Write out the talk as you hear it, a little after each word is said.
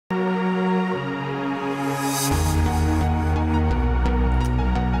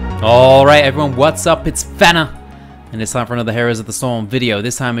Alright everyone, what's up? It's Fenner! And it's time for another Heroes of the Storm video.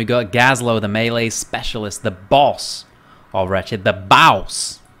 This time we got Gazlowe, the melee specialist, the boss of Ratchet, the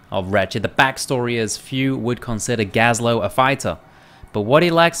boss of Ratchet. The backstory is few would consider Gazlowe a fighter, but what he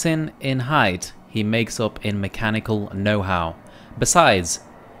lacks in height, he makes up in mechanical know-how. Besides,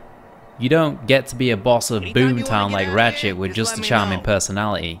 you don't get to be a boss of Boomtown like Ratchet with just a charming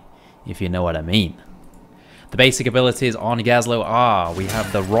personality, if you know what I mean. The basic abilities on Gazlowe are, we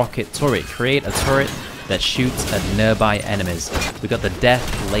have the rocket turret. Create a turret that shoots at nearby enemies. We got the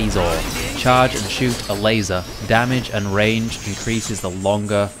death laser. Charge and shoot a laser. Damage and range increases the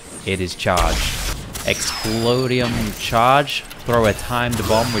longer it is charged. Explodium charge. Throw a timed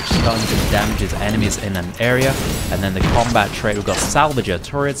bomb which stuns and damages enemies in an area. And then the combat trait, we've got Salvager.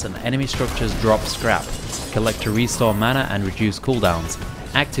 Turrets and enemy structures drop scrap. Collect to restore mana and reduce cooldowns.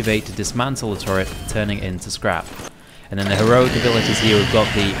 Activate to dismantle a turret, turning it into scrap. And then the heroic abilities here, we've got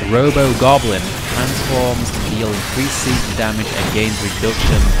the Robo Goblin. Transforms to deal increased season damage and gains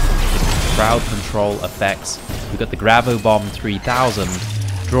reduction in crowd control effects. We've got the Gravo Bomb 3000.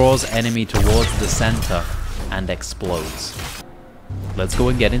 Draws enemy towards the center and explodes. Let's go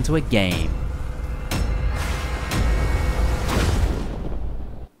and get into a game.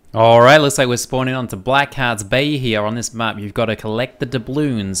 Alright, looks like we're spawning onto Black Cat's Bay here on this map. You've got to collect the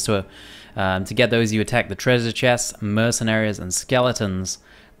doubloons to get those. You attack the treasure chests, mercenaries, and skeletons.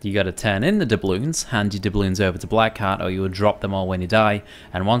 You got to turn in the doubloons, hand your doubloons over to Black Cat, or you will drop them all when you die.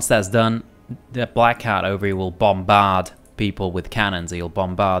 And once that's done, the Black Cat over here will bombard people with cannons. He'll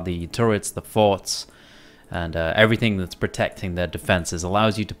bombard the turrets, the forts, and everything that's protecting their defenses.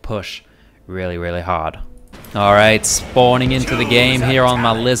 Allows you to push really, really hard. Alright, spawning into the game here on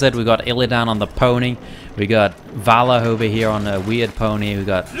my lizard. We got Illidan on the pony. We got Vala over here on a weird pony. We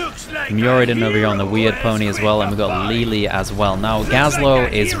got Muradin over here on the weird pony as well. And we got Lily as well. Now, Gazlowe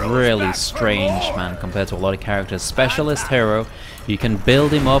is really strange, man, compared to a lot of characters. Specialist hero. You can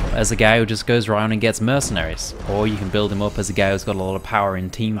build him up as a guy who just goes around and gets mercenaries. Or you can build him up as a guy who's got a lot of power in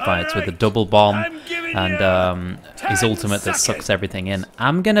team fights with the double bomb and his ultimate that sucks everything in.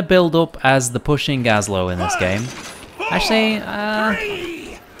 I'm going to build up as the pushing Gazlowe in this game. Actually,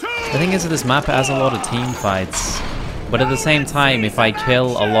 the thing is, this map has a lot of team fights. But at the same time, if I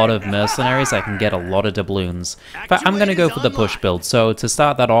kill a lot of mercenaries, I can get a lot of doubloons. In fact, I'm going to go for the push build. So to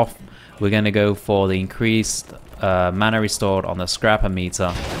start that off, we're going to go for the increased mana restored on the scrapper meter,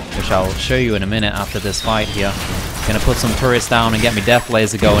 which I'll show you in a minute after this fight here. Gonna put some turrets down and get me death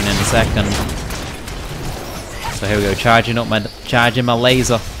laser going in a second. So here we go, charging my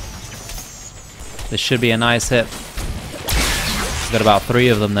laser. This should be a nice hit. Got about 3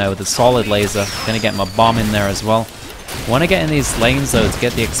 of them there with a solid laser. Gonna get my bomb in there as well. Want to get in these lanes though to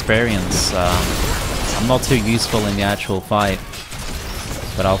get the experience. I'm not too useful in the actual fight,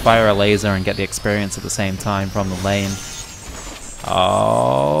 but I'll fire a laser and get the experience at the same time from the lane.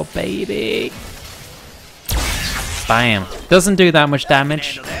 Oh, baby. Bam. Doesn't do that much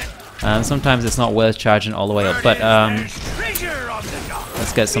damage. Sometimes it's not worth charging all the way up, but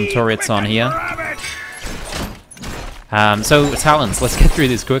let's get some turrets on here. So, talents. Let's get through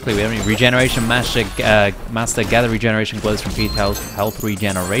this quickly. We have any Regeneration Master, gather regeneration glows from feed health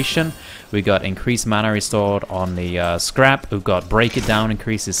regeneration. We got increased mana restored on the scrap. We've got break it down,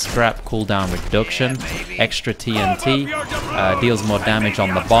 increases scrap cooldown reduction. Extra TNT deals more damage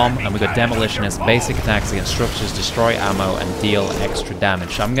on the bomb. And we got demolitionist, basic attacks against structures, destroy ammo, and deal extra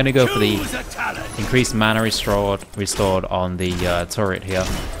damage. So I'm gonna go for the increased mana restored on the turret here.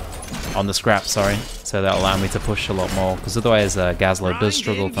 On the scrap, sorry. So that'll allow me to push a lot more, because otherwise Gazlowe does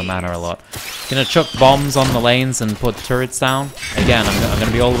struggle for mana a lot. Gonna chuck bombs on the lanes and put turrets down. Again, I'm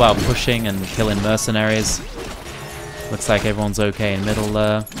gonna be all about pushing and killing mercenaries. Looks like everyone's okay in middle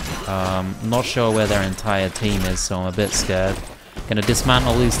there. Not sure where their entire team is, so I'm a bit scared. Gonna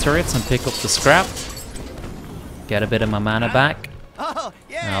dismantle these turrets and pick up the scrap. Get a bit of my mana back.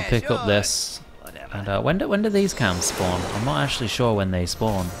 And I'll pick up this. And when do these cams spawn? I'm not actually sure when they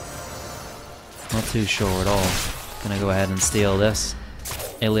spawn. Not too sure at all. Gonna go ahead and steal this.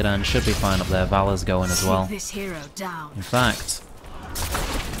 Illidan should be fine up there. Vala's going as well. In fact,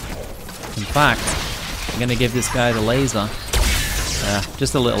 I'm gonna give this guy the laser.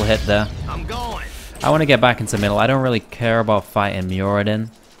 Just a little hit there. I want to get back into middle. I don't really care about fighting Muradin.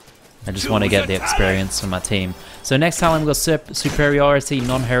 I just want to get the experience for my team. So next time we've got superiority,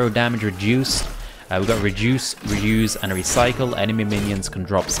 non-hero damage reduced. We've got reduce, reuse, and recycle. Enemy minions can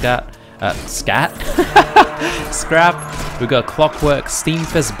drop scrap. We've got clockwork, steam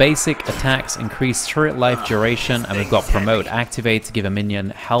fist, basic attacks, increase turret life duration, and we've got promote, activate to give a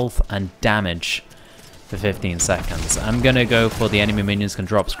minion health and damage. for 15 seconds. I'm gonna go for the enemy minions can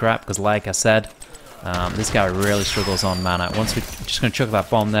drop scrap, because like I said, this guy really struggles on mana. Once we're just gonna chuck that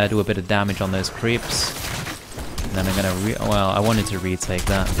bomb there, do a bit of damage on those creeps. And then I'm gonna well, I wanted to retake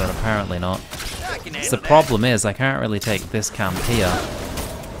that, but apparently not. The problem is, I can't really take this camp here.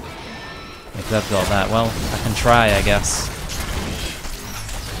 If I've got that, well, I can try, I guess.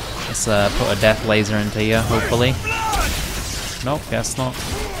 Let's put a death laser into here, hopefully. Nope, guess not.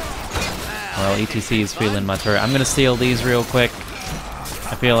 Well, ETC is feeling my turret. I'm gonna steal these real quick.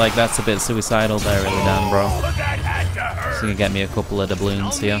 I feel like that's a bit suicidal there, really, Dan, bro. So you can get me a couple of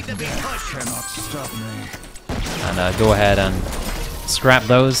doubloons here. And go ahead and scrap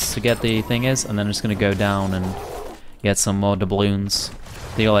those to get the thingies, and then I'm just gonna go down and get some more doubloons.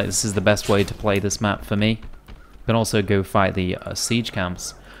 I feel like this is the best way to play this map for me. You can also go fight the siege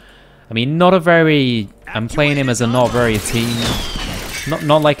camps. I mean, not a very... I'm playing him as a not very team...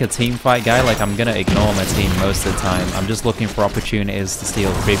 Not like a team fight guy, like I'm gonna ignore my team most of the time. I'm just looking for opportunities to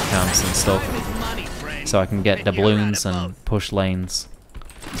steal creep camps and stuff, so I can get doubloons and push lanes.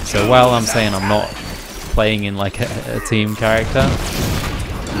 So while I'm saying I'm not playing in like a team character,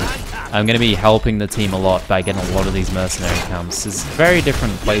 I'm gonna be helping the team a lot by getting a lot of these mercenary camps. It's a very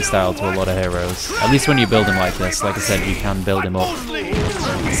different playstyle to a lot of heroes. At least when you build him like this, like I said, you can build him up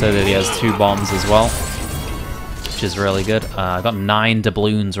so that he has 2 bombs as well, which is really good. I got 9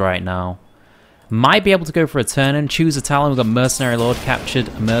 doubloons right now. Might be able to go for a turn-in, choose a talent. We've got Mercenary Lord,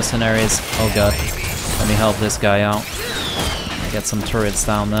 captured Mercenaries. Oh god, let me help this guy out. Get some turrets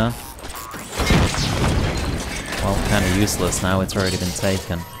down there. Well, kind of useless now, it's already been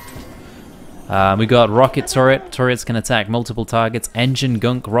taken. We got rocket turret. Turrets can attack multiple targets. Engine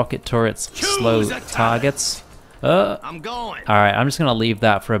gunk rocket turrets slow targets. I'm going. Alright, I'm just gonna leave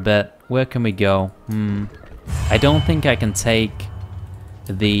that for a bit. Where can we go? I don't think I can take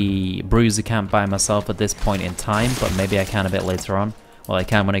the bruiser camp by myself at this point in time, but maybe I can a bit later on. Well, I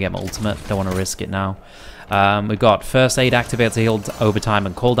can when I get my ultimate. Don't want to risk it now. We've got first aid activator heal over time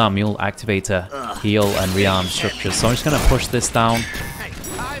and cooldown mule activator heal and rearm structures. So I'm just gonna push this down.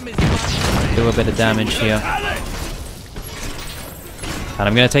 Do a bit of damage here. And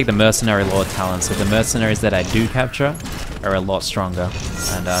I'm going to take the Mercenary Lord talent, so the mercenaries that I do capture are a lot stronger.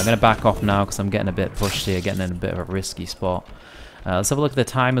 And I'm going to back off now because I'm getting a bit pushed here, getting in a bit of a risky spot. Let's have a look at the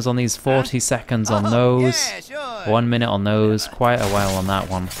timers on these. 40 seconds on those, 1 minute on those, quite a while on that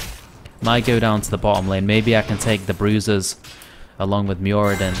one. Might go down to the bottom lane. Maybe I can take the bruisers along with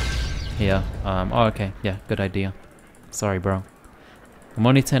Muradin here. Oh, okay, yeah, good idea. Sorry, bro. I'm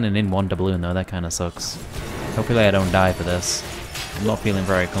only turning in 1 doubloon though, that kind of sucks. Hopefully I don't die for this. I'm not feeling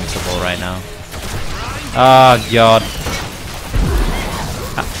very comfortable right now. Oh god.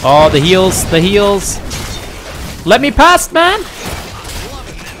 Oh, the heals, the heals. Let me past, man!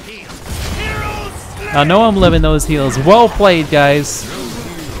 I know I'm loving those heals. Well played, guys.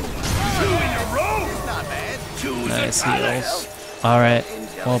 Nice heals. Alright,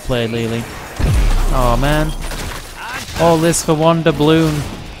 well played, Lily. Oh man. All this for 1 doubloon.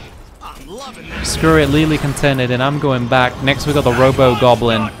 Screw it, Lily can turn it in. I'm going back. Next we got the Robo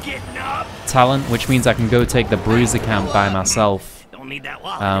Goblin talent, which means I can go take the Bruiser camp by myself.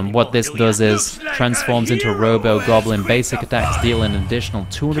 What this does is transforms into a Robo Goblin. Basic attacks deal an additional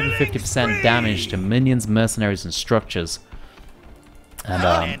 250% damage to minions, mercenaries, and structures.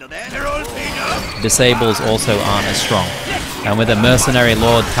 And disables also aren't as strong. And with a Mercenary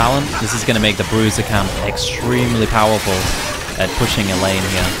Lord talent, this is going to make the Bruiser camp extremely powerful at pushing a lane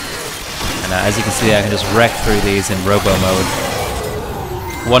here. And as you can see, I can just wreck through these in Robo mode.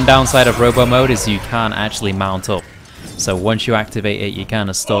 One downside of Robo mode is you can't actually mount up. So once you activate it, you're kind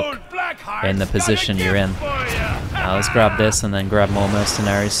of stuck in the position you're in. Let's grab this and then grab more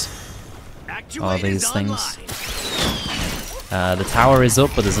mercenaries. All these things. The tower is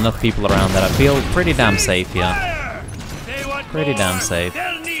up, but there's enough people around that I feel pretty damn safe here. Pretty damn safe.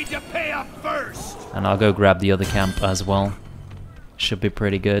 And I'll go grab the other camp as well. Should be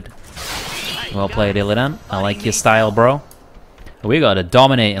pretty good. Well played, Illidan. I like your style, bro. We got a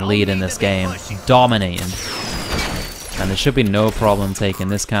dominating lead in this game. Dominating. And there should be no problem taking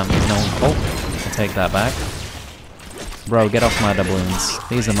this camp. No, oh, I'll take that back. Bro, get off my doubloons.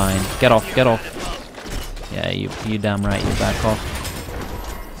 These are mine. Get off, get off. Yeah, you damn right, you back off.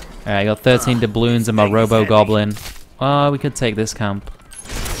 Alright, I got 13 doubloons in my Robo Goblin. Oh, we could take this camp.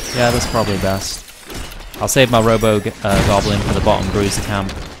 Yeah, that's probably best. I'll save my Robo Goblin for the bottom Bruiser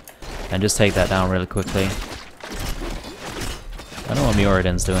camp. And just take that down really quickly. I don't know what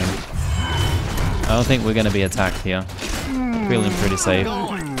Muradin's doing. I don't think we're going to be attacked here. Feeling pretty safe.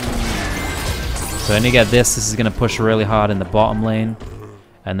 So when you get this, this is going to push really hard in the bottom lane.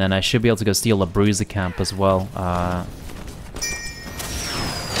 And then I should be able to go steal the bruiser camp as well.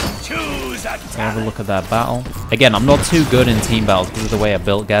 Let's have a look at that battle. Again, I'm not too good in team battles because of the way I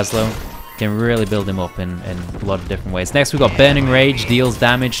built Gazlowe. Can really build him up in a lot of different ways. Next, we've got Burning Rage, deals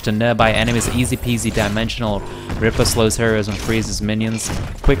damage to nearby enemies, easy peasy dimensional. Ripper slows heroes and freezes minions.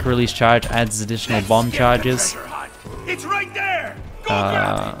 Quick release charge adds additional bomb charges. It's right there.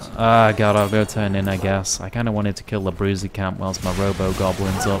 God, I'll go turn in, I guess. I kind of wanted to kill the bruiser camp whilst my robo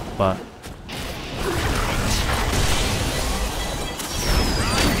goblin's up, but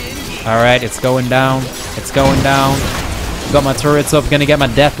alright, it's going down. It's going down. Got my turrets up, gonna get my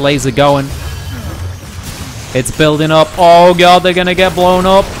death laser going. It's building up. Oh god, they're gonna get blown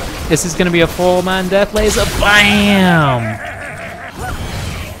up. This is gonna be a 4-man death laser. Bam!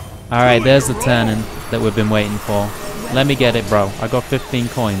 Alright, there's the turn-in that we've been waiting for. Let me get it, bro. I got 15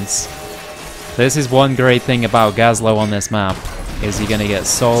 coins. This is one great thing about Gazlowe on this map, is you're gonna get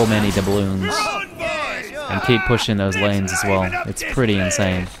so many doubloons. And keep pushing those lanes as well. It's pretty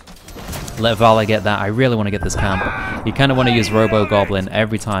insane. Let Vala get that. I really want to get this camp. You kind of want to use Robo Goblin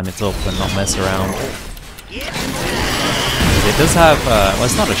every time it's up and not mess around. It does have, well,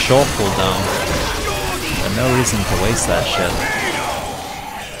 it's not a short cooldown, but no reason to waste that shit.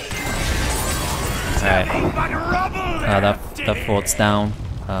 Alright. That fort's down.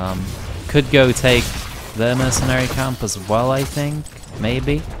 Could go take the mercenary camp as well, I think.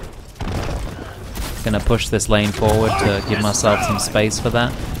 Maybe. Gonna push this lane forward to give myself some space for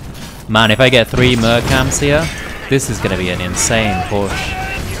that. Man, if I get 3 mer camps here, this is gonna be an insane push.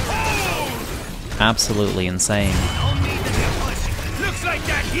 Absolutely insane. Looks like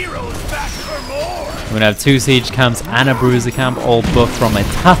that hero's back for more. I'm gonna have 2 siege camps and a bruiser camp all buffed from my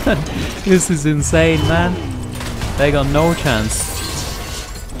talent. This is insane, man. They got no chance.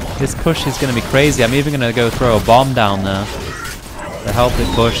 This push is gonna be crazy. I'm even gonna go throw a bomb down there to help it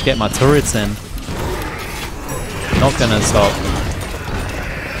push, get my turrets in. Not gonna stop.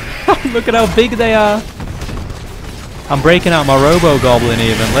 Look at how big they are. I'm breaking out my Robo Goblin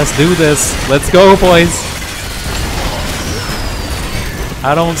even. Let's do this. Let's go, boys.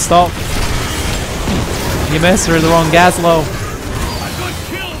 I don't stop. You messed with the wrong Gazlowe.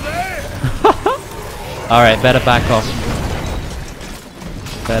 Alright, better back off.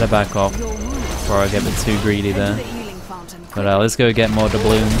 Better back off before I get a bit too greedy there. But let's go get more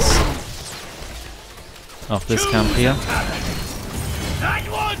doubloons off this camp here.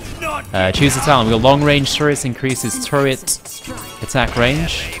 Choose a talent. We got long range turrets, increases turret attack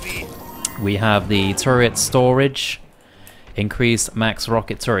range. We have the turret storage, increased max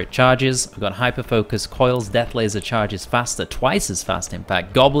rocket turret charges. We've got hyper focus coils, death laser charges faster, twice as fast in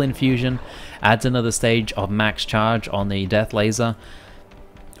fact. Goblin fusion adds another stage of max charge on the death laser,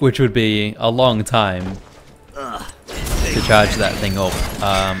 which would be a long time to charge that thing up.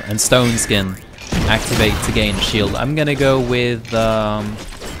 And stone skin activate to gain shield. I'm gonna go with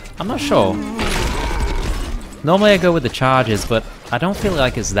I'm not sure. Normally I go with the charges, but I don't feel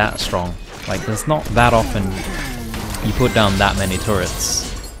like it's that strong. Like, there's not that often you put down that many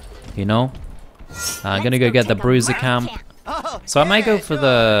turrets, you know? I'm gonna go get the bruiser camp. So I might go for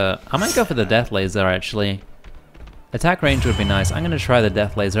the death laser actually. Attack range would be nice. I'm gonna try the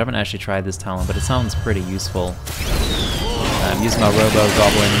death laser. I haven't actually tried this talent, but it sounds pretty useful. I'm using my Robo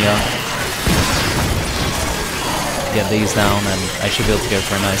Goblin here. Get these down, and I should be able to go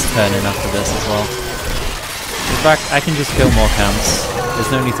for a nice turn in after this as well. In fact, I can just kill more camps.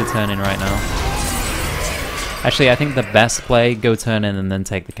 There's no need to turn in right now. Actually, I think the best play, go turn in and then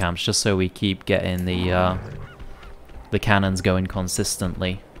take the camps, just so we keep getting the cannons going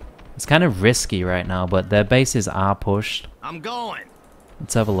consistently. It's kind of risky right now, but their bases are pushed. I'm going.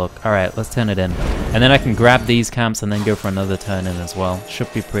 Let's have a look. Alright, let's turn it in. And then I can grab these camps and then go for another turn in as well.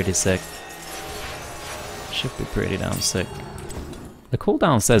 Should be pretty sick. Should be pretty damn sick. The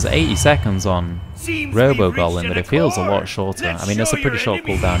cooldown says 80 seconds on Robo Goblin, but it feels a lot shorter. I mean, it's a pretty short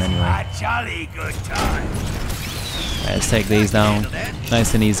cooldown anyway. Right, let's take these down.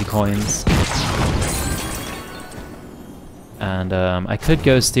 Nice and easy coins. And I could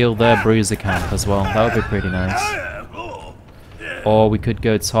go steal their bruiser camp as well. That would be pretty nice. Or we could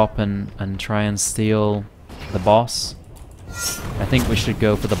go top and try and steal the boss. I think we should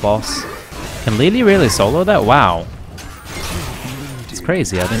go for the boss. Can Lily really solo that? Wow. It's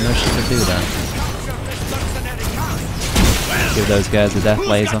crazy, I didn't know she could do that. Give those guys a death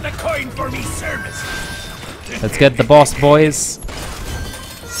laser. Let's get the boss, boys.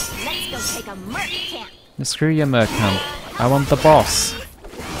 Screw your merc camp. I want the boss.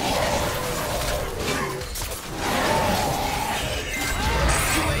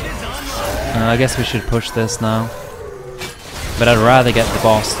 I guess we should push this now. But I'd rather get the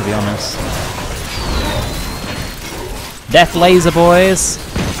boss, to be honest. Death laser, boys!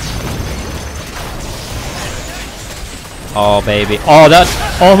 Oh, baby. Oh, that's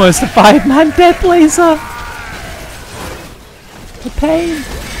almost a 5-man death laser! The pain!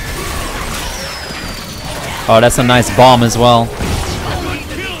 Oh, that's a nice bomb as well.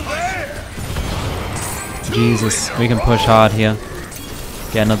 Jesus, we can push hard here.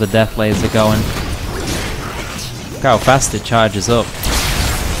 Get another death laser going. Look how fast it charges up.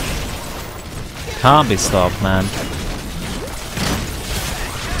 Can't be stopped, man.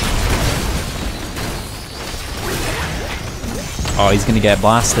 Oh, he's gonna get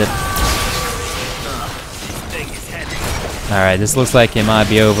blasted. Alright, this looks like it might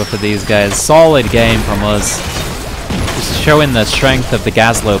be over for these guys. Solid game from us. Just showing the strength of the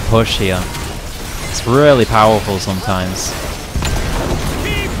Gazlowe push here. It's really powerful sometimes.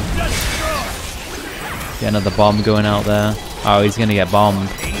 Get another bomb going out there. Oh, he's gonna get bombed.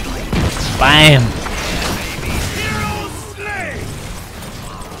 Bam!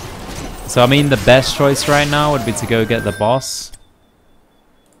 So I mean the best choice right now would be to go get the boss.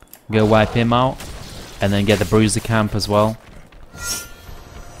 Go wipe him out. And then get the bruiser camp as well.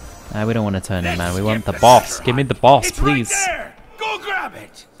 Nah, we don't want to turn him, man. We want the boss. Give me the boss, please. Right, go grab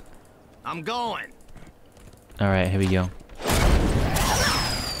it. I'm going. Alright, here we go.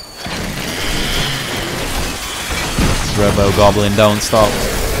 Robo Goblin, don't stop.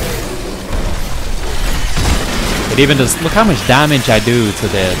 It even does. Look how much damage I do to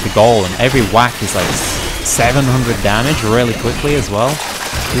the goal, and every whack is like 700 damage really quickly as well.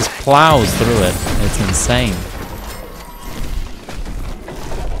 Just plows through it. It's insane.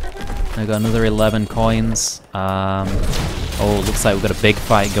 I got another 11 coins. Oh, looks like we've got a big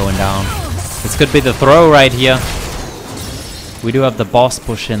fight going down. This could be the throw right here. We do have the boss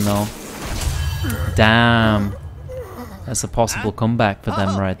push in though. Damn. That's a possible comeback for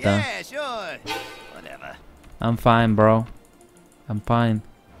them right there. Yeah, sure. Whatever. I'm fine, bro. I'm fine.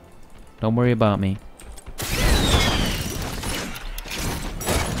 Don't worry about me.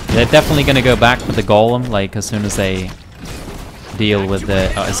 They're definitely gonna go back for the golem, like as soon as they deal with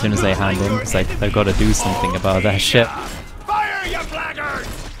the, as soon as they hand in, because like they've got to do something about that shit. Fire, you blackguards!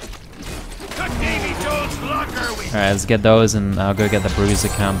 Alright, let's get those, and I'll go get the bruiser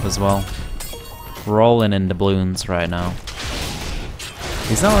camp as well. Rolling in doubloons right now.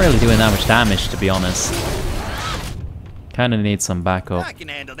 He's not really doing that much damage, to be honest. Kind of need some backup. I can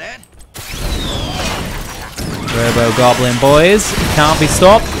handle that. Robo Goblin boys, can't be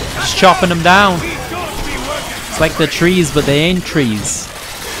stopped. Just chopping them down. It's like the trees, but they ain't trees.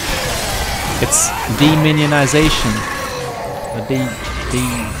 It's deminionization.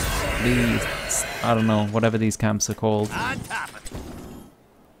 I don't know, whatever these camps are called.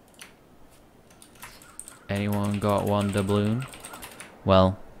 Anyone got one doubloon?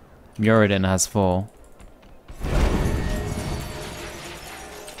 Well, Muradin has 4.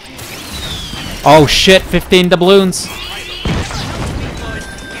 Oh shit, 15 doubloons!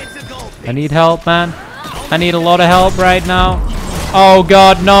 I need help, man. I need a lot of help right now. Oh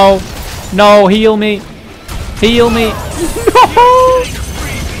god, no! No, heal me! Heal me! No!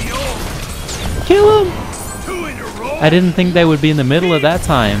 Kill him! I didn't think they would be in the middle at that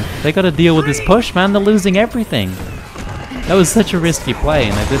time. They gotta deal with this push, man. They're losing everything. That was such a risky play,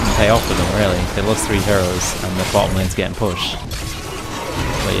 and it didn't pay off for them, really. They lost 3 heroes, and the bottom lane's getting pushed.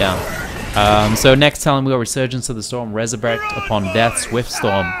 But yeah. So next time we got Resurgence of the Storm, Resurrect upon death, Swift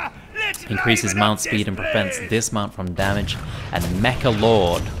Storm. Increases mount speed and prevents dismount from damage. And Mecha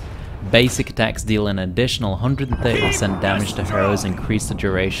Lord. Basic attacks deal an additional 130% damage to heroes, increase the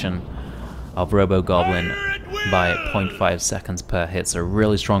duration of Robo Goblin by 0.5 seconds per hit, so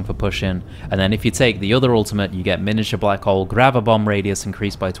really strong for pushing. And then if you take the other ultimate, you get Miniature Black Hole, Grab Bomb radius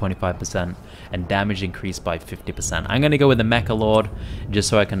increased by 25%, and damage increased by 50%. I'm going to go with the Mecha Lord, just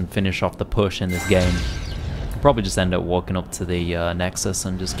so I can finish off the push in this game. Could probably just end up walking up to the Nexus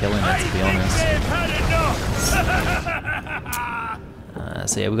and just killing it, to be honest.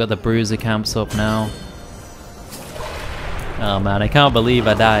 So yeah, we got the Bruiser camps up now. Oh man, I can't believe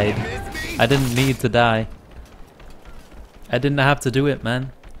I died. I didn't need to die. I didn't have to do it,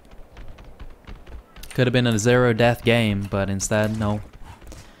 man. Could have been a 0-death game, but instead, no.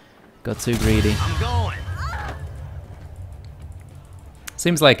 Got too greedy.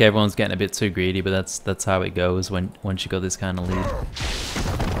 Seems like everyone's getting a bit too greedy, but that's how it goes once you got this kind of lead.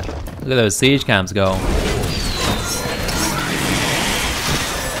 Look at those siege camps go.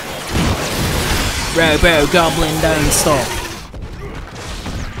 Robo Goblin, don't stop.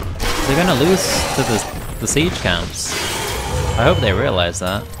 They're gonna lose to the siege camps. I hope they realize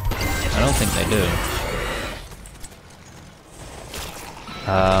that. I don't think they do.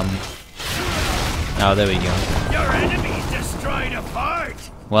 Oh, there we go. Your enemy's destroyed apart.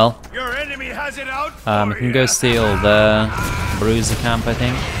 Well, Your enemy has it out for we can go steal the bruiser camp, I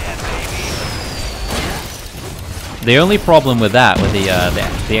think. The only problem with that, with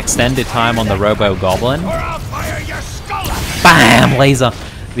the extended time on the Robo Goblin, Or I'll fire your skull out. BAM! Laser!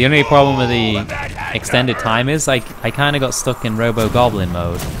 The only problem with the extended time is I kind of got stuck in Robo Goblin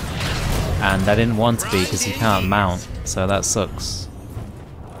mode. And I didn't want to be because you can't mount, so that sucks.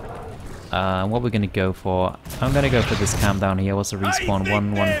 What we're gonna go for? I'm gonna go for this camp down here. What's the respawn?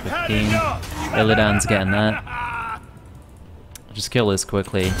 115. Illidan's getting that. Just kill this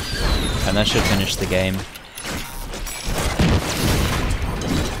quickly, and that should finish the game.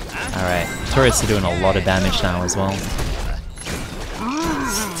 Alright, turrets are doing a lot of damage now as well.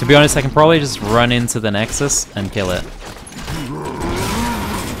 To be honest, I can probably just run into the Nexus and kill it.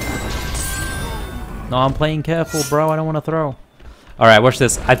 No, I'm playing careful, bro. I don't want to throw. Alright, watch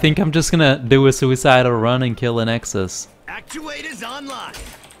this. I think I'm just gonna do a suicidal run and kill the Nexus. Actuators online.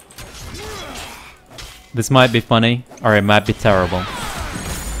 This might be funny, or it might be terrible.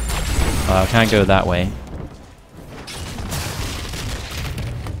 I can't go that way.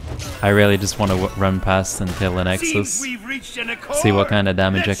 I really just want to run past and kill the Nexus. See what kind of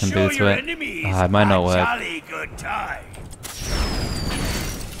damage I can do to it. It might not work.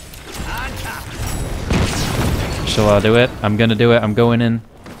 Shall I do it? I'm gonna do it. I'm going in.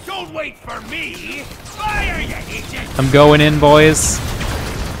 Don't wait for me. Fire, you idiot. I'm going in, boys.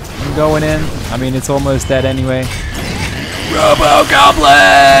 I'm going in. I mean, it's almost dead anyway. Robo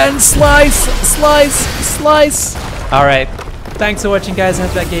Goblin! Slice! Slice! Slice! Alright. Thanks for watching, guys. I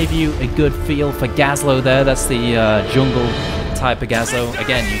hope that gave you a good feel for Gazlowe there. That's the jungle type of Gazlowe.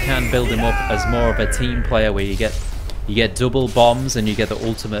 Again, you can build him up as more of a team player where you get double bombs and you get the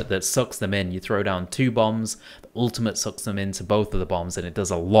ultimate that sucks them in. You throw down 2 bombs, the ultimate sucks them into both of the bombs, and it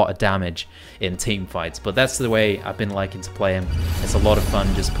does a lot of damage in team fights. But that's the way I've been liking to play him. It's a lot of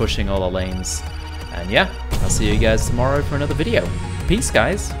fun just pushing all the lanes. And yeah, I'll see you guys tomorrow for another video. Peace,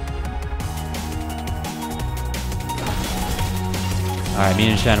 guys. Alright, me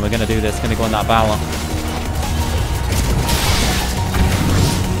and Shen, we're gonna do this. Gonna go on that Valor.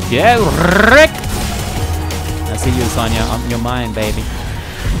 Yeah, Rick! I see you, Sonya. You're mine, baby.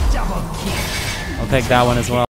 I'll take that one as well.